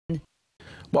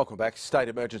Welcome back. State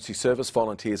Emergency Service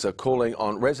volunteers are calling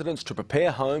on residents to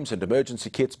prepare homes and emergency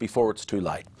kits before it's too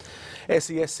late.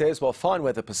 SES says while fine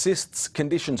weather persists,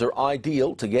 conditions are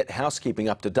ideal to get housekeeping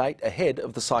up to date ahead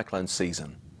of the cyclone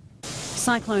season.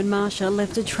 Cyclone Marsha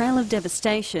left a trail of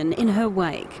devastation in her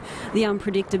wake. The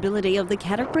unpredictability of the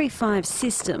Category 5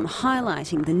 system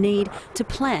highlighting the need to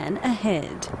plan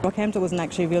ahead. Rockhampton wasn't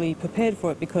actually really prepared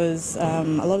for it because a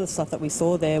lot of the stuff that we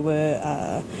saw there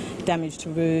were damage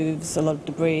to roofs, a lot of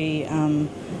debris,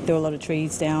 there were a lot of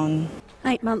trees down.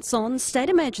 8 months on, State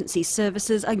Emergency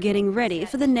Services are getting ready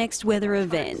for the next weather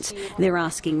event. They're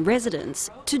asking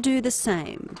residents to do the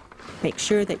same. Make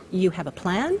sure that you have a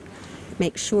plan.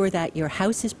 Make sure that your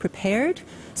house is prepared,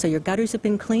 so your gutters have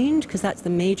been cleaned, because that's the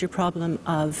major problem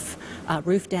of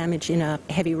roof damage in a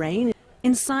heavy rain.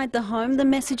 Inside the home, the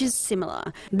message is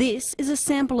similar. This is a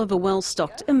sample of a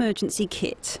well-stocked emergency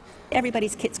kit.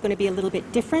 Everybody's kit's going to be a little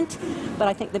bit different, but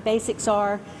I think the basics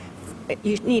are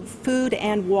you need food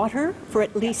and water for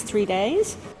at least 3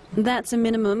 days. That's a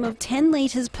minimum of 10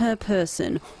 litres per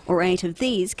person, or 8 of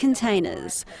these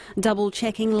containers.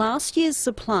 Double-checking last year's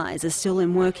supplies are still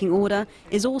in working order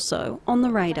is also on the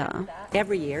radar.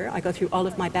 Every year I go through all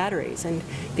of my batteries, and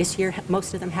this year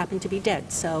most of them happen to be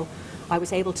dead, so I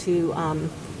was able to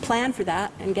plan for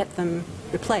that and get them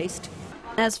replaced.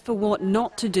 As for what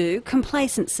not to do,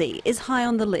 complacency is high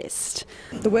on the list.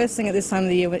 The worst thing at this time of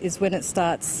the year is when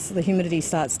the humidity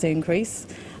starts to increase.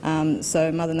 So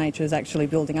Mother Nature is actually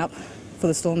building up for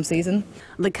the storm season.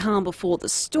 The calm before the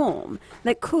storm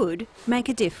that could make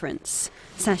a difference.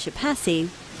 Sasha Passy,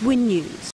 WIN News.